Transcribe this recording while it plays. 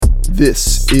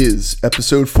This is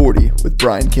episode 40 with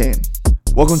Brian Kane.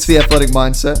 Welcome to The Athletic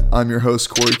Mindset. I'm your host,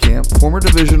 Corey Camp, former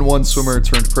Division I swimmer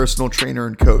turned personal trainer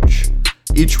and coach.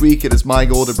 Each week, it is my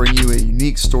goal to bring you a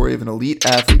unique story of an elite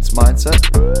athlete's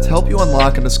mindset to help you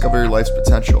unlock and discover your life's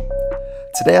potential.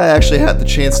 Today, I actually had the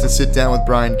chance to sit down with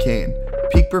Brian Kane,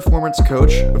 peak performance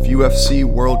coach of UFC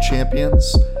world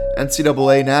champions,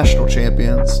 NCAA national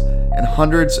champions, and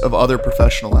hundreds of other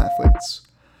professional athletes.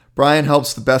 Brian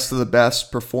helps the best of the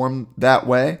best perform that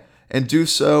way and do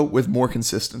so with more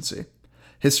consistency.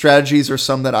 His strategies are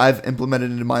some that I've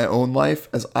implemented into my own life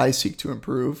as I seek to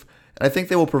improve, and I think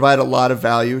they will provide a lot of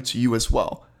value to you as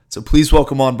well. So please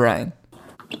welcome on Brian.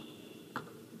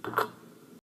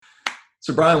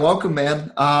 So Brian, welcome,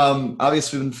 man.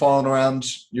 Obviously, we've been following around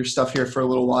your stuff here for a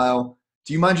little while.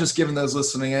 Do you mind just giving those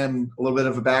listening in a little bit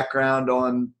of a background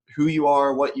on who you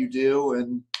are, what you do,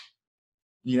 and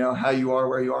how you are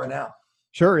where you are now?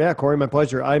 Sure. Yeah, Corey, my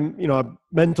pleasure. I'm, a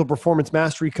mental performance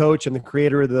mastery coach and the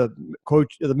creator of the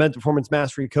Mental Performance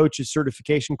Mastery Coaches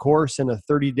Certification course and a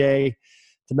 30-day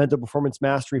to Mental Performance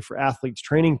Mastery for Athletes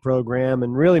training program.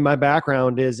 And really my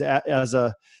background is as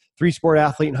a 3-sport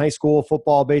athlete in high school: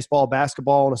 football, baseball,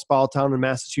 basketball, in a small town in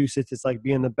Massachusetts. It's like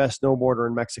being the best snowboarder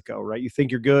in Mexico, right? You think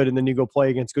you're good, and then you go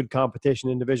play against good competition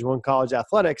in Division I college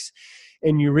athletics,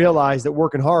 and you realize that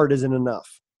working hard isn't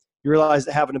enough. You realize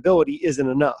that having ability isn't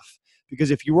enough. Because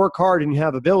if you work hard and you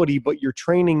have ability, but you're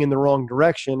training in the wrong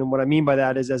direction, and what I mean by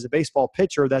that is, as a baseball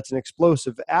pitcher, that's an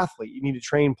explosive athlete. You need to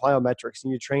train plyometrics, you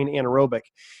need to train anaerobic.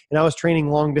 And I was training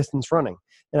long distance running,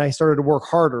 and I started to work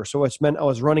harder. So which meant I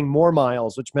was running more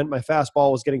miles, which meant my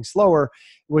fastball was getting slower,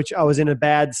 which I was in a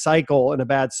bad cycle and a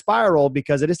bad spiral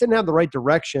because I just didn't have the right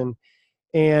direction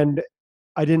and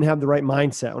I didn't have the right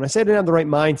mindset. When I say I didn't have the right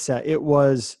mindset, it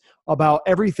was about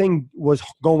everything was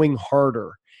going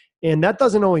harder. And that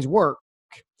doesn't always work,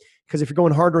 because if you're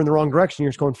going harder in the wrong direction,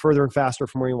 you're just going further and faster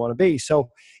from where you want to be. So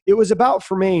it was about,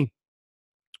 for me,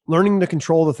 learning to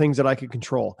control the things that I could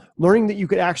control, learning that you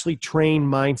could actually train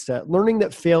mindset, learning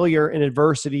that failure and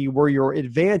adversity were your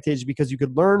advantage because you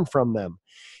could learn from them.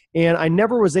 And I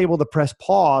never was able to press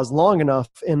pause long enough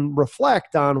and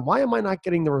reflect on, why am I not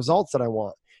getting the results that I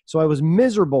want? So I was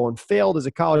miserable and failed as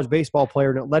a college baseball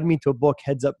player, and it led me to a book,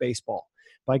 Heads Up Baseball,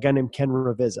 by a guy named Ken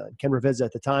Ravizza. And Ken Ravizza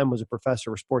at the time was a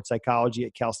professor of sports psychology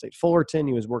at Cal State Fullerton.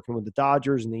 He was working with the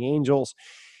Dodgers and the Angels.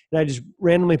 And I just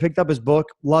randomly picked up his book,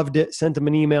 loved it, sent him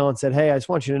an email and said, hey, I just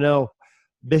want you to know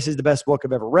this is the best book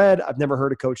I've ever read. I've never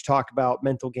heard a coach talk about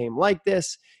mental game like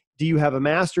this. Do you have a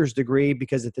master's degree?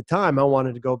 Because at the time I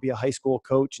wanted to go be a high school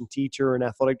coach and teacher and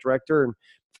athletic director. And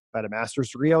if I had a master's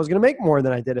degree, I was going to make more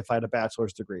than I did if I had a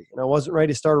bachelor's degree. And I wasn't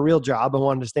ready to start a real job. I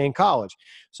wanted to stay in college.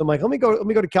 So I'm like, let me go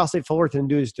to Cal State Fullerton and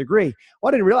do this degree. Well,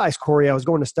 I didn't realize, Corey, I was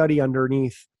going to study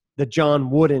underneath the John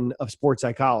Wooden of sports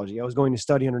psychology. I was going to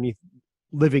study underneath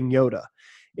Living Yoda.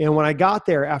 And when I got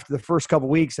there after the first couple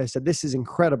of weeks, I said, this is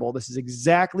incredible. This is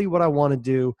exactly what I want to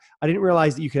do. I didn't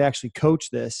realize that you could actually coach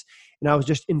this. And I was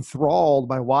just enthralled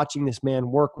by watching this man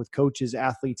work with coaches,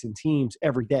 athletes, and teams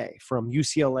every day, from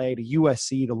UCLA to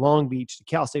USC to Long Beach to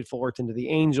Cal State Fullerton to the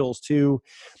Angels to,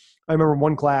 I remember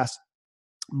one class,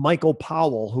 Michael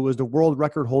Powell, who was the world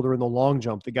record holder in the long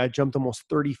jump. The guy jumped almost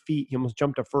 30 feet. He almost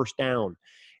jumped a first down.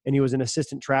 And he was an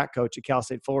assistant track coach at Cal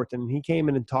State Fullerton. And he came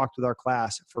in and talked with our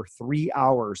class for 3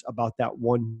 hours about that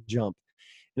one jump.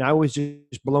 And I was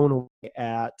just blown away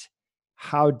at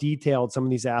how detailed some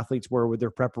of these athletes were with their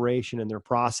preparation and their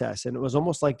process. And it was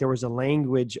almost like there was a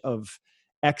language of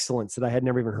excellence that I had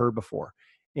never even heard before.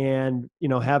 And,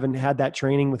 having had that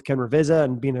training with Ken Ravizza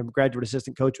and being a graduate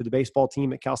assistant coach with the baseball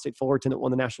team at Cal State Fullerton that won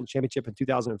the national championship in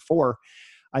 2004,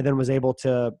 I then was able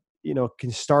to, can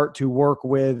start to work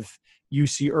with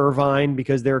UC Irvine,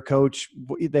 because their coach,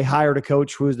 they hired a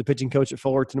coach who was the pitching coach at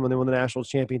Fullerton when they won the national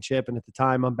championship. And at the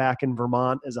time, I'm back in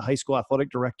Vermont as a high school athletic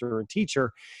director and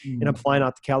teacher, and I'm flying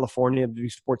out to California to do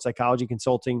sports psychology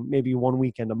consulting, maybe one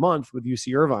weekend a month with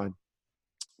UC Irvine.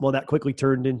 Well, that quickly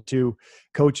turned into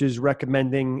coaches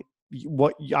recommending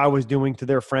what I was doing to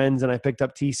their friends, and I picked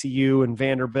up TCU and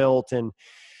Vanderbilt. And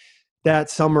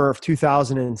that summer of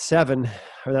 2007,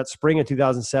 or that spring of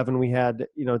 2007, we had,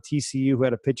 TCU, who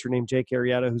had a pitcher named Jake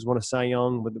Arrieta, who's won a Cy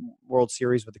Young with the World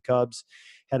Series with the Cubs,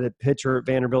 had a pitcher at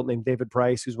Vanderbilt named David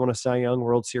Price, who's won a Cy Young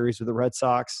World Series with the Red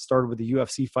Sox, started with a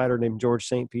UFC fighter named George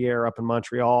St. Pierre up in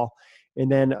Montreal.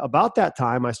 And then about that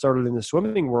time, I started in the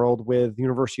swimming world with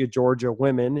University of Georgia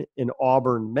women and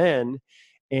Auburn men.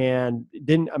 And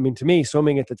to me,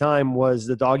 swimming at the time was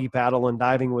the doggy paddle and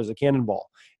diving was a cannonball,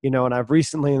 and I've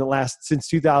recently, since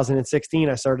 2016,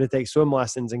 I started to take swim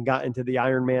lessons and got into the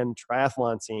Ironman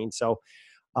triathlon scene. So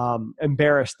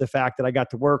embarrassed the fact that I got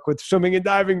to work with swimming and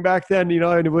diving back then.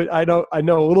 And I know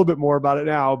a little bit more about it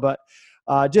now, but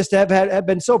just to have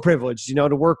been so privileged,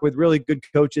 to work with really good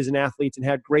coaches and athletes and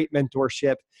had great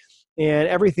mentorship. And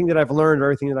everything that I've learned, or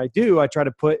everything that I do,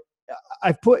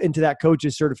 I've put into that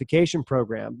coach's certification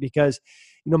program, because,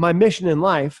 my mission in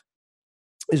life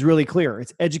is really clear.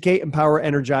 It's educate, empower,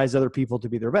 energize other people to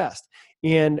be their best.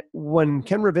 And when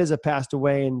Ken Ravizza passed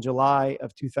away in July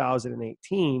of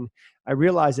 2018, I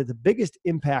realized that the biggest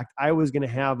impact I was going to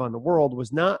have on the world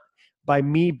was not by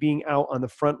me being out on the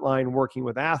front line working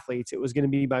with athletes. It was going to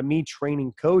be by me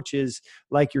training coaches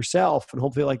like yourself, and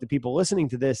hopefully like the people listening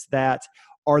to this, that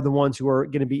are the ones who are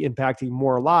going to be impacting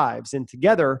more lives. And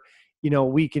together,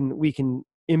 we can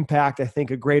impact, I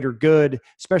think, a greater good,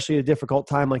 especially at a difficult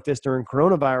time like this during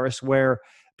coronavirus, where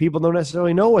people don't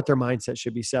necessarily know what their mindset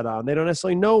should be set on. They don't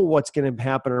necessarily know what's going to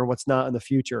happen or what's not in the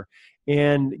future.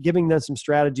 And giving them some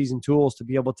strategies and tools to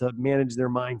be able to manage their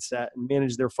mindset and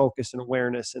manage their focus and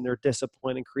awareness and their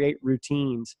discipline and create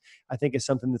routines, I think is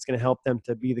something that's going to help them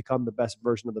to become the best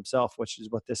version of themselves, which is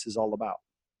what this is all about.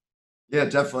 Yeah,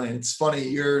 definitely. It's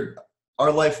funny.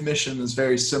 Our life mission is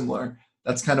very similar.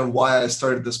 That's kind of why I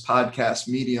started this podcast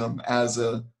medium, as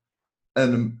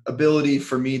an ability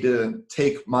for me to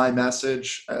take my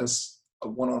message as a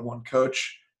one-on-one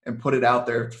coach and put it out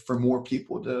there for more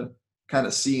people to kind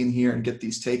of see and hear and get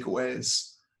these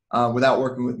takeaways without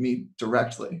working with me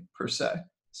directly, per se,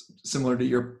 similar to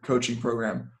your coaching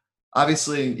program.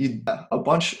 Obviously, a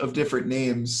bunch of different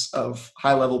names of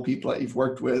high-level people that you've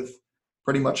worked with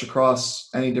pretty much across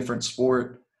any different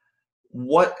sport.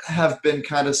 What have been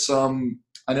kind of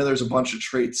I know there's a bunch of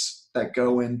traits that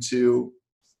go into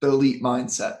the elite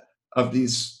mindset of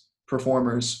these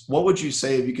performers. What would you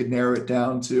say, if you could narrow it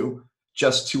down to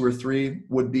just 2 or 3,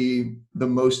 would be the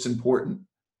most important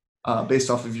based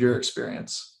off of your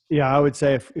experience? Yeah, I would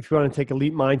say if you want to take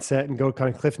elite mindset and go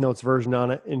kind of Cliff Notes version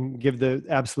on it and give the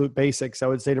absolute basics, I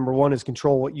would say number 1 is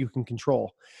control what you can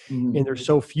control. Mm-hmm. And there's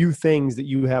so few things that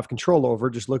you have control over.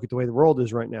 Just look at the way the world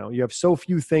is right now. You have so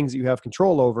few things that you have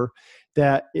control over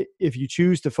that if you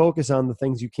choose to focus on the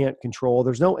things you can't control,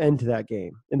 there's no end to that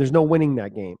game, and there's no winning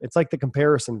that game. It's like the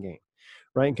comparison game.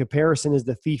 Right? And comparison is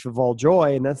the thief of all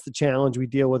joy. And that's the challenge we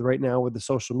deal with right now with the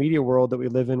social media world that we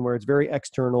live in, where it's very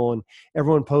external and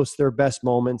everyone posts their best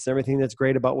moments, everything that's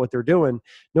great about what they're doing.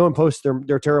 No one posts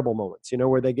their terrible moments,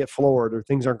 where they get floored or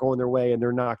things aren't going their way and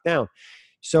they're knocked down.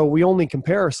 So we only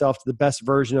compare ourselves to the best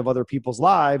version of other people's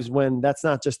lives, when that's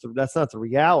not the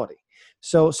reality.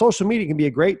 So social media can be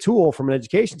a great tool from an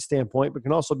education standpoint, but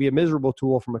can also be a miserable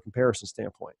tool from a comparison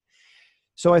standpoint.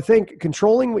 So I think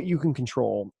controlling what you can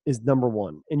control is number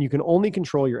 1. And you can only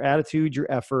control your attitude, your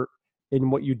effort,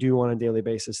 and what you do on a daily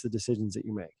basis, the decisions that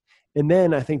you make. And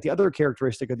then I think the other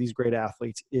characteristic of these great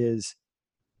athletes is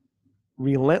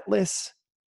relentless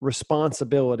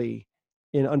responsibility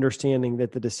in understanding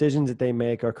that the decisions that they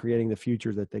make are creating the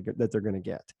future that they're going to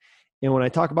get. And when I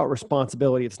talk about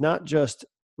responsibility, it's not just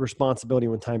responsibility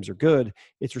when times are good,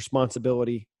 it's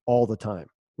responsibility all the time.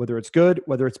 Whether it's good,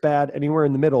 whether it's bad, anywhere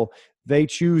in the middle, they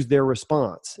choose their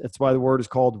response. That's why the word is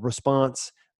called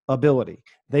responsibility.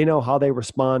 They know how they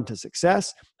respond to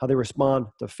success, how they respond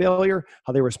to failure,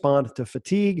 how they respond to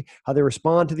fatigue, how they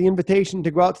respond to the invitation to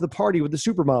go out to the party with the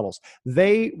supermodels.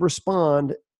 They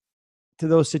respond to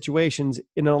those situations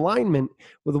in alignment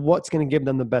with what's going to give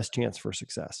them the best chance for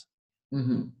success.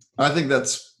 Mm-hmm. I think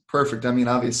that's perfect. I mean,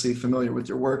 obviously familiar with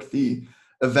your work, the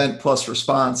event plus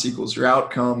response equals your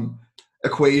outcome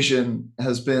equation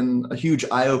has been a huge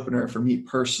eye-opener for me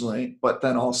personally, but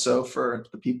then also for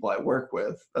the people I work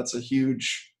with. That's a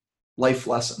huge life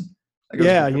lesson.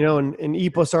 Yeah, and E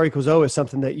plus R equals O is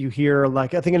something that you hear.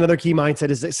 Like, I think another key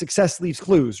mindset is that success leaves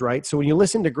clues, right? So when you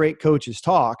listen to great coaches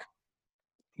talk,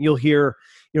 you'll hear,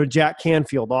 Jack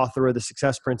Canfield, author of The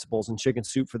Success Principles and Chicken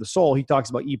Soup for the Soul, he talks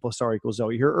about E plus R equals O.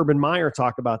 You hear Urban Meyer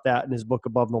talk about that in his book,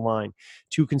 Above the Line.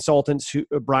 2 consultants,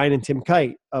 Brian and Tim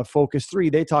Kite of Focus 3,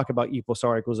 they talk about E plus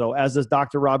R equals O, as does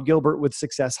Dr. Rob Gilbert with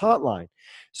Success Hotline.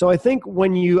 So I think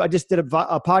I just did a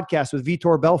podcast with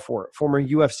Vitor Belfort, former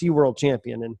UFC world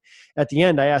champion. And at the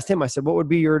end, I asked him, I said, what would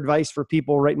be your advice for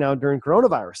people right now during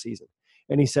coronavirus season?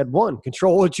 And he said, 1,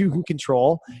 control what you can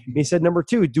control. And he said, number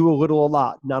 2, do a little, a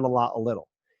lot, not a lot, a little.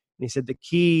 And he said, the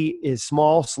key is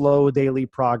small, slow, daily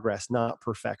progress, not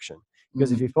perfection.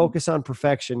 Because if you focus on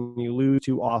perfection, you lose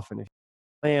too often. If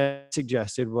the plan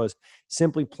suggested was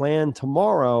simply plan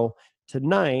tomorrow,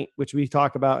 tonight, which we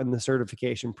talk about in the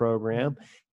certification program,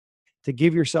 to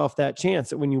give yourself that chance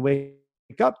that when you wake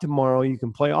up tomorrow, you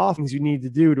can play off things you need to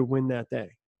do to win that day.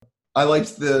 I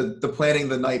liked the planning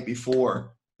the night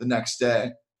before the next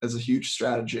day as a huge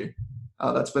strategy.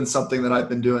 That's been something that I've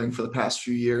been doing for the past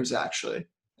few years, actually,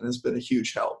 and has been a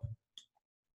huge help.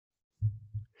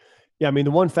 Yeah, I mean,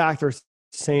 the one factor,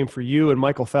 same for you and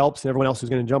Michael Phelps and everyone else who's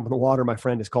going to jump in the water, my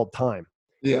friend, is called time.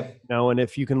 Yeah. And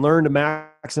if you can learn to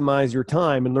maximize your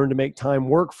time and learn to make time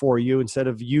work for you instead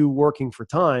of you working for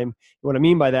time, what I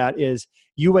mean by that is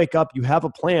you wake up, you have a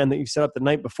plan that you set up the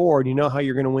night before, and you know how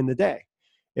you're going to win the day.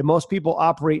 And most people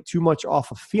operate too much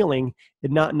off of feeling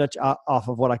and not much off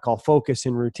of what I call focus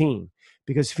and routine,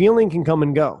 because feeling can come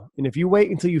and go. And if you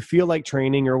wait until you feel like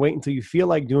training or wait until you feel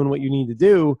like doing what you need to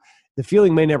do, the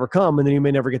feeling may never come, and then you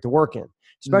may never get to work in,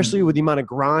 especially with the amount of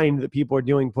grind that people are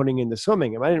doing putting into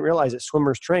swimming. And I didn't realize that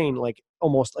swimmers train like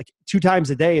almost like 2 times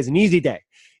a day is an easy day,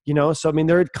 So, I mean,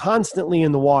 they're constantly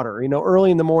in the water,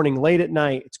 early in the morning, late at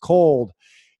night, it's cold,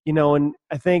 and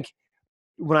I think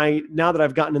now that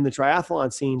I've gotten in the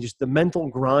triathlon scene, just the mental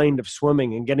grind of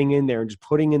swimming and getting in there and just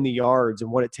putting in the yards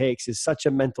and what it takes is such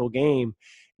a mental game.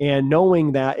 And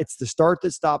knowing that it's the start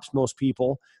that stops most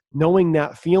people, knowing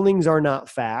that feelings are not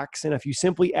facts. And if you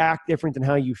simply act different than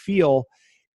how you feel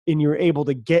and you're able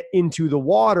to get into the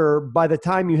water, by the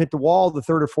time you hit the wall the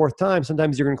 3rd or 4th time,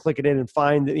 sometimes you're going to click it in and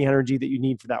find the energy that you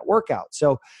need for that workout.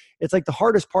 So it's like the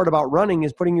hardest part about running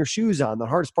is putting your shoes on. The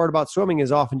hardest part about swimming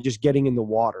is often just getting in the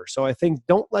water. So I think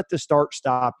don't let the start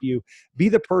stop you. Be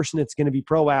the person that's going to be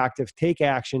proactive, take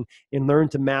action, and learn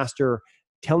to master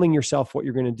telling yourself what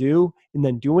you're going to do and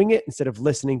then doing it instead of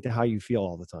listening to how you feel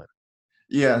all the time.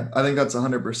 Yeah, I think that's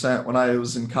 100%. When I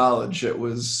was in college, it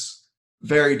was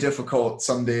very difficult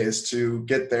some days to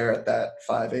get there at that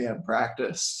 5 a.m.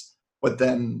 practice. But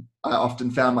then I often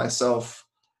found myself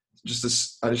I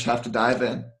just have to dive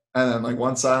in. And then like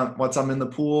once I'm in the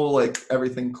pool, like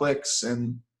everything clicks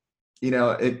and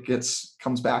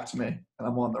comes back to me and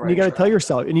I'm on the right track. You got to tell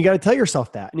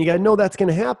yourself that, and you got to know that's going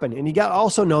to happen. And you got to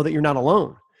also know that you're not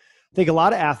alone. I think a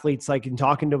lot of athletes, like in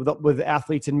talking with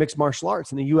athletes in mixed martial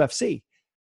arts in the UFC,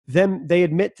 they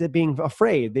admit to being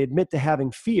afraid. They admit to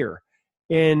having fear.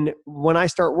 And when I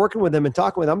start working with them and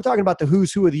talking with them, I'm talking about the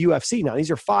who's who of the UFC now.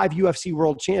 These are 5 UFC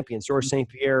world champions: George St.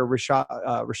 Pierre,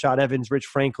 Rashad Evans, Rich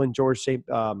Franklin,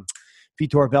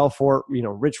 Vitor Belfort,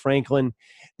 Rich Franklin.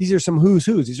 These are some who's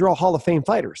who's. These are all Hall of Fame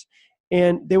fighters.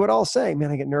 And they would all say,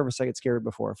 man, I get nervous. I get scared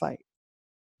before a fight.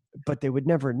 But they would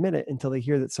never admit it until they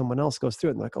hear that someone else goes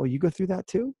through it. And they're like, oh, you go through that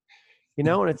too?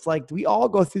 And it's like, we all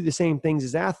go through the same things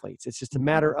as athletes. It's just a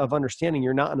matter of understanding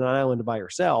you're not on an island by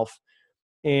yourself,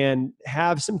 and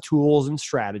have some tools and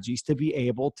strategies to be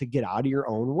able to get out of your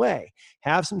own way.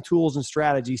 Have some tools and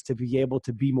strategies to be able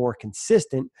to be more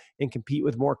consistent and compete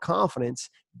with more confidence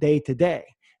day to day.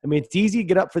 I mean, it's easy to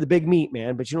get up for the big meet,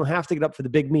 man, but you don't have to get up for the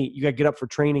big meet. You got to get up for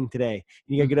training today.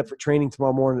 You got to get up for training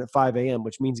tomorrow morning at 5 a.m.,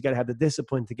 which means you got to have the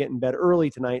discipline to get in bed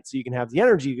early tonight so you can have the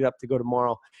energy to get up to go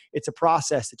tomorrow. It's a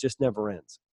process that just never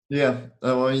ends. Yeah.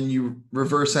 I mean, you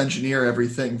reverse engineer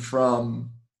everything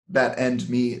from that end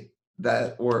meet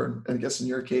or I guess in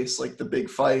your case, like the big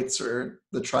fights or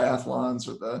the triathlons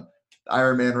or the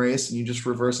Ironman race, and you just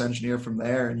reverse engineer from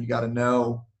there, and you got to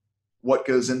know what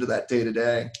goes into that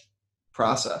day-to-day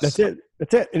process. That's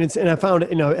it. And I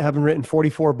found, having written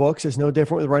 44 books, it's no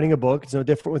different with writing a book. It's no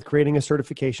different with creating a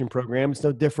certification program. It's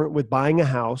no different with buying a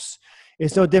house.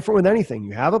 It's no different with anything.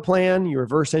 You have a plan, you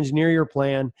reverse engineer your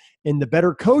plan, and the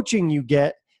better coaching you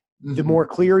get, the more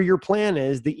clear your plan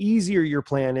is, the easier your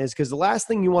plan is, because the last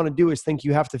thing you want to do is think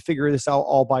you have to figure this out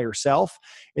all by yourself.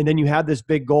 And then you have this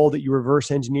big goal that you reverse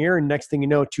engineer, and next thing you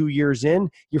know, 2 years in,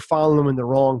 you're following them in the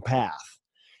wrong path.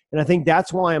 And I think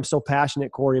that's why I'm so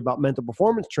passionate, Corey, about mental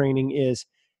performance training is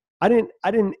I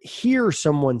didn't hear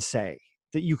someone say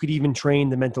that you could even train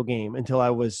the mental game until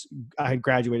I had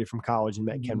graduated from college and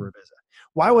met Ken Ravizza.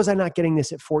 Why was I not getting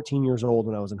this at 14 years old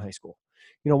when I was in high school?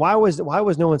 Why was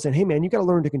no one saying, hey man, you got to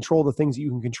learn to control the things that you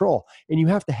can control. And you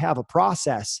have to have a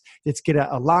process that's going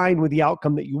to align with the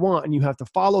outcome that you want. And you have to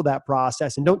follow that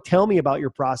process. And don't tell me about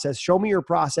your process. Show me your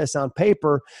process on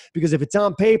paper, because if it's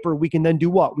on paper, we can then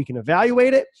do what? We can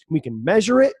evaluate it. We can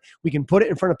measure it. We can put it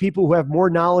in front of people who have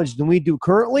more knowledge than we do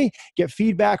currently, get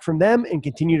feedback from them, and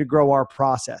continue to grow our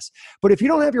process. But if you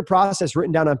don't have your process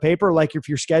written down on paper, like if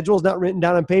your schedule is not written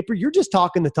down on paper, you're just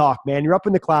talking the talk, man. You're up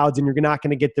in the clouds and you're not going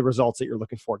to get the results that you're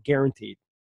looking for, guaranteed.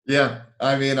 Yeah.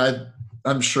 I mean,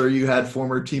 I'm sure you had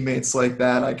former teammates like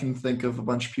that. I can think of a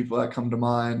bunch of people that come to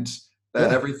mind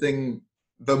that everything,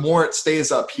 the more it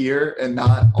stays up here and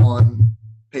not on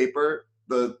paper,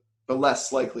 the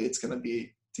less likely it's going to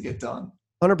be to get done.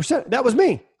 100%. That was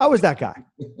me. I was that guy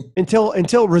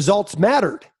until results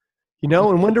mattered,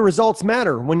 and when do results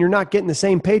matter? When you're not getting the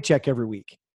same paycheck every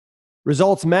week.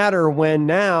 Results matter when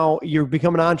now you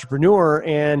become an entrepreneur,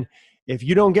 and if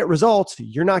you don't get results,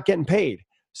 you're not getting paid.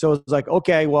 So it's like,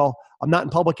 okay, well, I'm not in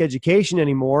public education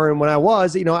anymore. And when I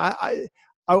was,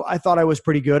 I thought I was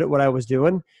pretty good at what I was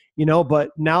doing, but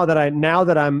now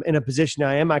that I'm in a position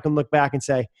I can look back and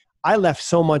say, I left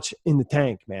so much in the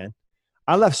tank, man.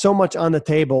 I left so much on the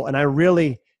table, and I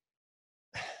really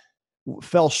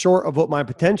fell short of what my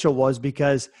potential was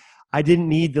because I didn't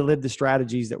need to live the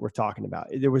strategies that we're talking about.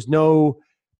 There was no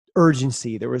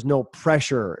urgency. There was no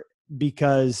pressure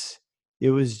because it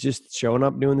was just showing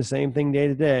up, doing the same thing day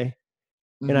to day.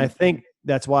 Mm-hmm. And I think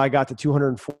that's why I got to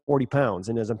 240 pounds.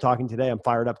 And as I'm talking today, I'm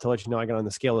fired up to let you know I got on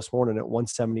the scale this morning at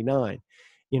 179,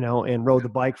 and rode the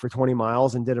bike for 20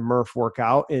 miles and did a Murph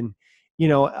workout. And,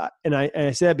 and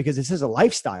I say that because this is a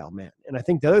lifestyle, man. And I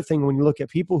think the other thing, when you look at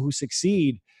people who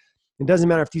succeed, it doesn't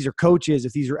matter if these are coaches,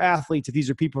 if these are athletes, if these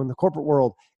are people in the corporate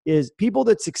world, is people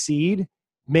that succeed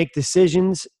make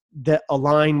decisions that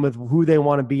align with who they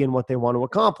want to be and what they want to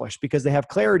accomplish because they have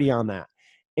clarity on that.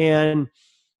 And,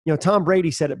 Tom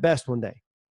Brady said it best one day.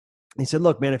 He said,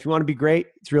 look, man, if you want to be great,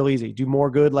 it's real easy. Do more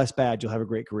good, less bad. You'll have a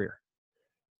great career.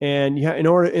 And in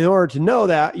order to know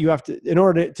that, in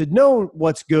order to know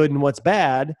what's good and what's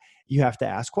bad, you have to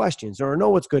ask questions. Or know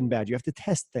what's good and bad. You have to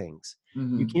test things.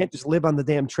 Mm-hmm. You can't just live on the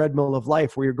damn treadmill of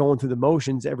life where you're going through the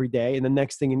motions every day. And the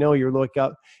next thing you know, you're looking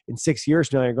up in 6 years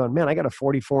from now, you're going, man, I got a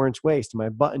 44-inch waist and my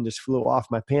button just flew off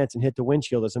my pants and hit the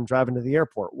windshield as I'm driving to the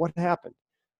airport. What happened?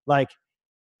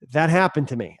 That happened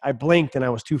to me. I blinked and I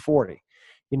was 240,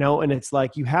 and it's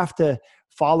like, you have to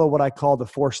follow what I call the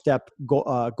 4-step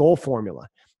goal formula.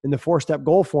 And the 4-step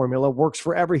goal formula works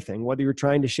for everything, whether you're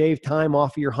trying to shave time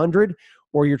off of your 100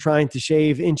 or you're trying to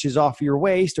shave inches off of your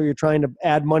waist, or you're trying to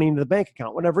add money into the bank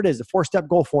account, whatever it is, the 4-step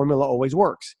goal formula always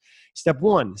works. Step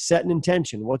 1, set an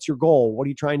intention. What's your goal? What are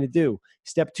you trying to do?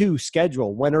 Step 2,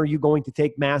 schedule. When are you going to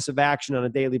take massive action on a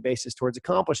daily basis towards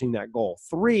accomplishing that goal?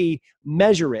 3,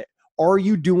 measure it. Are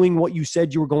you doing what you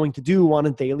said you were going to do on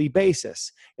a daily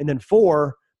basis? And then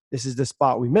 4, this is the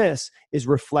spot we miss, is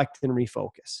reflect and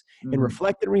refocus. Mm-hmm. And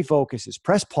reflect and refocus is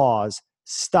press pause,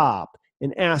 stop,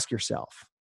 and ask yourself.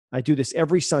 I do this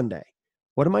every Sunday.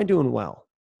 What am I doing well?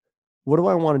 What do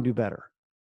I want to do better?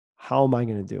 How am I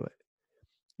going to do it?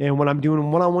 And when I'm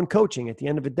doing one-on-one coaching, at the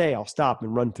end of the day, I'll stop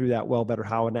and run through that well, better,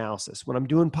 how analysis. When I'm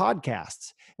doing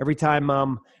podcasts, every time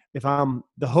if I'm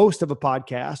the host of a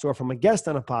podcast or if I'm a guest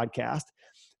on a podcast,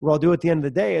 what I'll do at the end of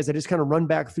the day is I just kind of run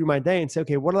back through my day and say,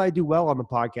 okay, what did I do well on the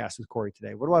podcast with Corey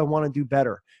today? What do I want to do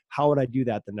better? How would I do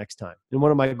that the next time? And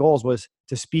one of my goals was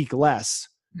to speak less.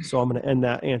 So I'm going to end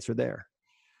that answer there.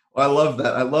 Well, I love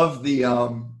that. I love the,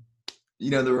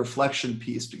 the reflection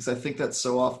piece, because I think that's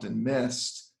so often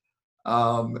missed.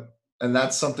 And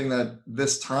that's something that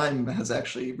this time has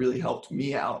actually really helped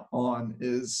me out on,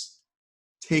 is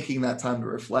taking that time to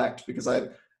reflect, because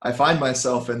I find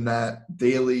myself in that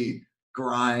daily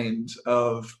grind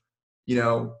of,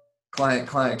 client,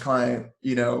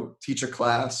 teach a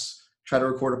class, try to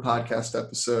record a podcast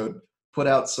episode, put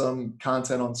out some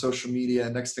content on social media.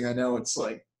 And next thing I know, it's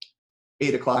like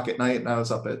 8:00 at night and I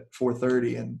was up at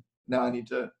 4:30, and now I need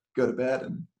to go to bed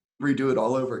and redo it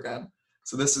all over again.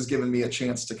 So this has given me a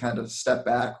chance to kind of step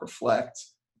back, reflect,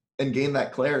 and gain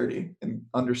that clarity and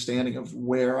understanding of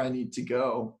where I need to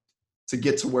go to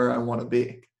get to where I want to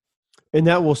be. And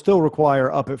that will still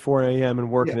require up at 4 a.m. and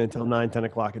working until 9, 10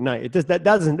 o'clock at night. That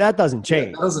doesn't change. That doesn't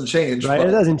change. Right?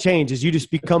 It doesn't change. As you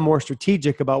just become more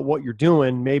strategic about what you're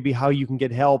doing, maybe how you can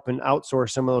get help and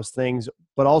outsource some of those things.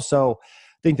 But also,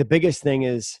 I think the biggest thing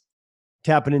is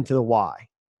tapping into the why.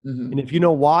 Mm-hmm. And if you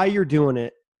know why you're doing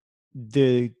it,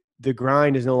 the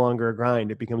grind is no longer a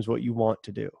grind. It becomes what you want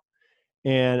to do.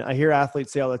 And I hear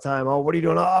athletes say all the time, oh, what are you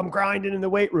doing? Oh, I'm grinding in the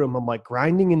weight room. I'm like,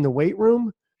 grinding in the weight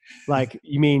room? Like,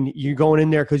 you mean you're going in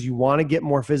there because you want to get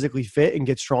more physically fit and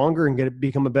get stronger and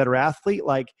become a better athlete?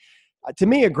 Like, to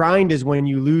me, a grind is when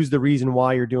you lose the reason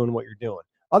why you're doing what you're doing.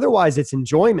 Otherwise, it's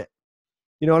enjoyment.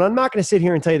 And I'm not going to sit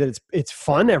here and tell you that it's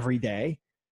fun every day,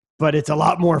 but it's a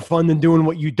lot more fun than doing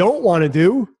what you don't want to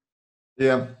do.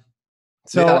 Yeah.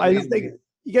 So I just think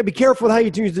you got to be careful with how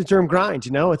you use the term grind.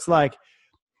 It's like,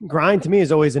 grind to me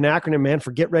is always an acronym, man, for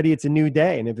get ready. It's a new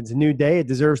day. And if it's a new day, it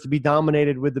deserves to be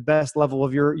dominated with the best level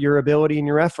of your ability and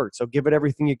your effort. So give it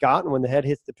everything you got. And when the head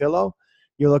hits the pillow,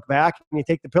 you look back and you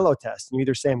take the pillow test. And you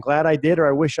either say, I'm glad I did, or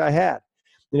I wish I had.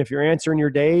 And if you're answering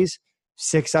your days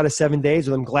 6 out of 7 days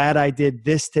with I'm glad I did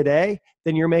this today,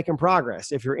 then you're making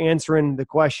progress. If you're answering the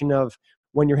question of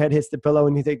when your head hits the pillow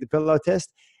and you take the pillow test,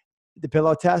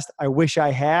 I wish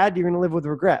I had, you're going to live with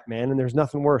regret, man. And there's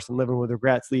nothing worse than living with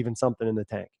regrets, leaving something in the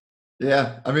tank.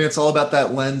 Yeah. I mean, it's all about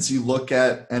that lens you look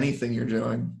at anything you're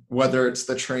doing, whether it's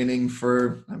the training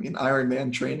for, I mean,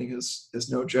 Ironman training is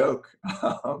no joke.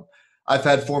 I've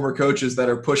had former coaches that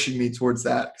are pushing me towards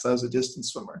that because I was a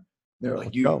distance swimmer. They're like,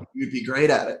 Let's go. you'd be great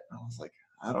at it. I was like,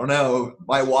 I don't know.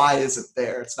 My why isn't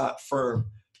there. It's not firm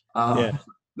Yeah.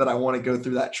 that I want to go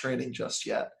through that training just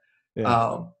yet.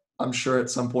 Yeah. I'm sure at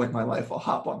some point in my life I'll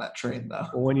hop on that train though.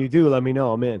 Well, when you do, let me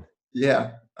know. I'm in.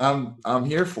 Yeah, I'm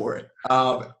here for it.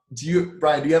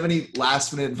 Brian, do you have any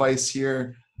last minute advice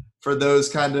here for those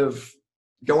kind of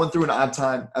going through an odd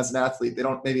time as an athlete? They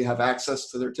don't maybe have access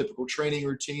to their typical training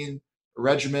routine,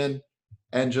 regimen,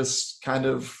 and just kind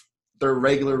of their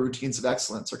regular routines of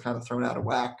excellence are kind of thrown out of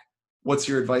whack. What's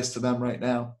your advice to them right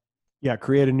now? Yeah.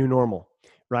 Create a new normal.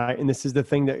 Right. And this is the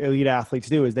thing that elite athletes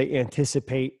do is they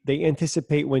anticipate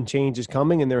when change is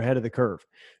coming and they're ahead of the curve.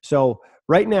 So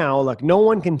right now, like no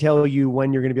one can tell you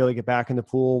when you're going to be able to get back in the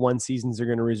pool, when seasons are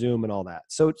going to resume and all that.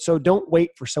 So don't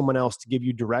wait for someone else to give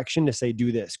you direction to say,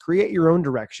 do this, create your own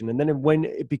direction. And then when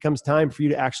it becomes time for you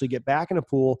to actually get back in a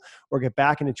pool or get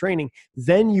back into training,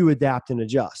 then you adapt and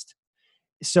adjust.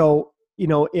 So,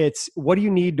 it's what do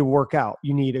you need to work out?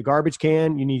 You need a garbage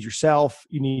can, you need yourself,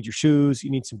 you need your shoes,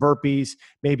 you need some burpees.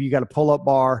 Maybe you got a pull-up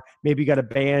bar, maybe you got a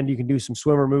band you can do some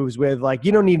swimmer moves with. Like,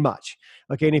 you don't need much.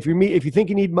 Okay. And if you think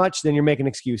you need much, then you're making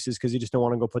excuses because you just don't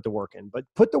want to go put the work in. But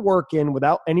put the work in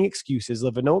without any excuses,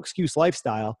 live a no excuse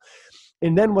lifestyle.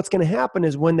 And then what's going to happen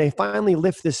is when they finally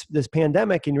lift this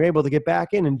pandemic and you're able to get back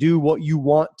in and do what you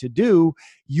want to do,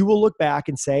 you will look back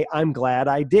and say, I'm glad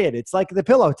I did. It's like the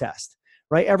pillow test.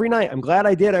 Right? Every night, I'm glad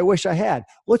I did. I wish I had.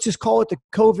 Let's just call it the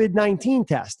COVID-19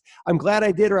 test. I'm glad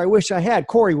I did, or I wish I had.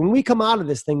 Corey, when we come out of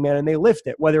this thing, man, and they lift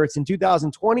it, whether it's in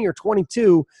 2020 or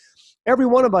 22, every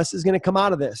one of us is going to come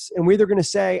out of this. And we're either going to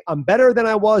say, I'm better than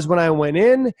I was when I went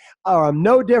in, or I'm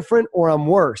no different, or I'm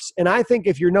worse. And I think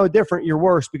if you're no different, you're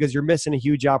worse because you're missing a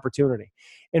huge opportunity.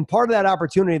 And part of that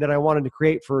opportunity that I wanted to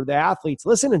create for the athletes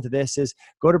listening to this is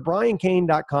go to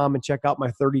briancane.com and check out my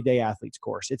 30-day athletes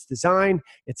course. It's designed,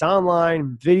 it's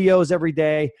online, videos every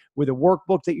day with a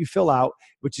workbook that you fill out,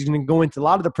 which is going to go into a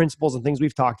lot of the principles and things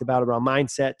we've talked about around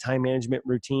mindset, time management,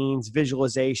 routines,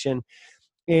 visualization,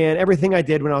 and everything I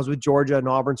did when I was with Georgia and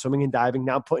Auburn swimming and diving,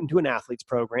 now put into an athletes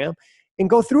program and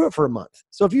go through it for a month.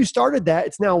 So if you started that,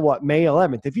 it's now May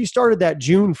 11th. If you started that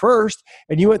June 1st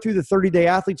and you went through the 30-day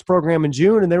athletes program in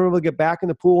June and then we're able to get back in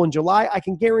the pool in July, I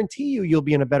can guarantee you'll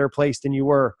be in a better place than you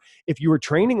were if you were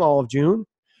training all of June.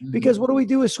 Because what do we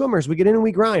do as swimmers? We get in and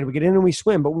we grind, we get in and we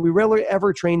swim, but we rarely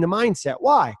ever train the mindset.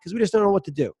 Why? Because we just don't know what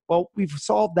to do. Well, we've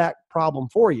solved that problem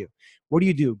for you. What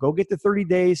do? Go get the 30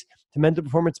 days to Mental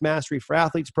Performance Mastery for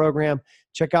Athletes program.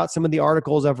 Check out some of the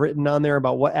articles I've written on there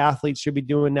about what athletes should be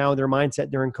doing now with their mindset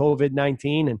during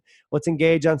COVID-19. And let's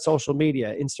engage on social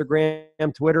media, Instagram,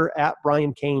 Twitter,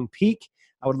 @BrianCanePeak.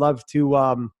 I would love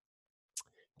to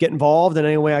get involved in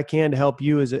any way I can to help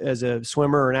you as a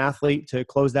swimmer or an athlete to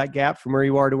close that gap from where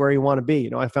you are to where you want to be.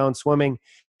 I found swimming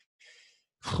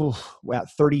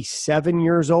at 37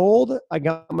 years old. I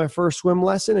got my first swim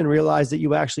lesson and realized that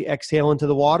you actually exhale into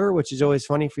the water, which is always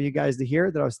funny for you guys to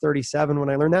hear that I was 37 when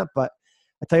I learned that. But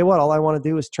I tell you what, all I want to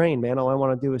do is train, man. All I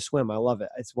want to do is swim. I love it.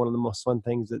 It's one of the most fun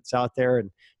things that's out there. And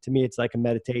to me, it's like a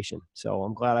meditation. So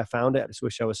I'm glad I found it. I just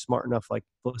wish I was smart enough, like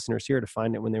listeners here, to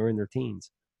find it when they were in their teens.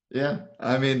 Yeah.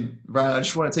 I mean, Brian, I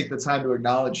just want to take the time to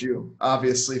acknowledge you,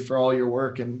 obviously, for all your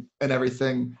work and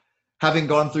everything. Having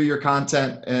gone through your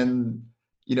content and,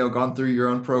 gone through your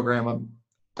own program,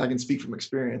 I can speak from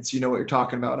experience. You know what you're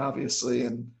talking about, obviously,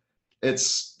 and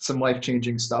it's some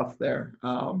life-changing stuff there.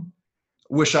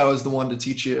 Wish I was the one to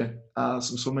teach you some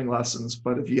swimming lessons,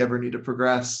 but if you ever need to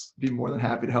progress, be more than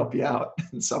happy to help you out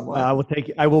in some way.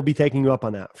 I will be taking you up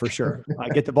on that for sure. I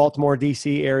get to Baltimore,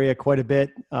 DC area quite a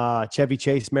bit. Chevy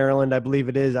Chase, Maryland, I believe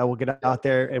it is. I will get out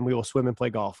there and we will swim and play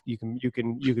golf. You can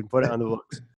put it on the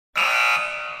books.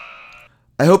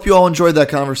 I hope you all enjoyed that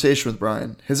conversation with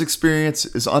Brian. His experience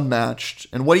is unmatched,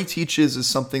 and what he teaches is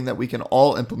something that we can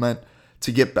all implement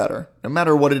to get better, no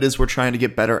matter what it is we're trying to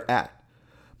get better at.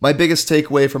 My biggest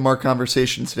takeaway from our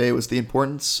conversation today was the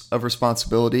importance of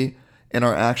responsibility in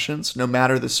our actions, no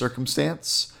matter the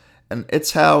circumstance. And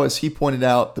it's how, as he pointed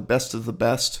out, the best of the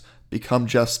best become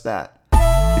just that.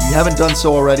 If you haven't done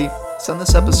so already, send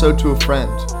this episode to a friend,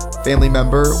 family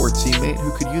member, or teammate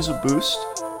who could use a boost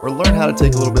or learn how to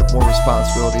take a little bit more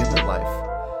responsibility in their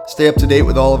life. Stay up to date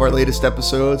with all of our latest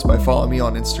episodes by following me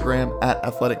on Instagram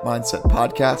 @Athletic Mindset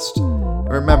Podcast.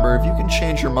 And remember, if you can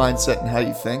change your mindset and how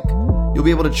you think, you'll be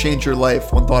able to change your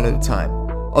life one thought at a time.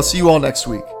 I'll see you all next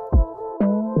week.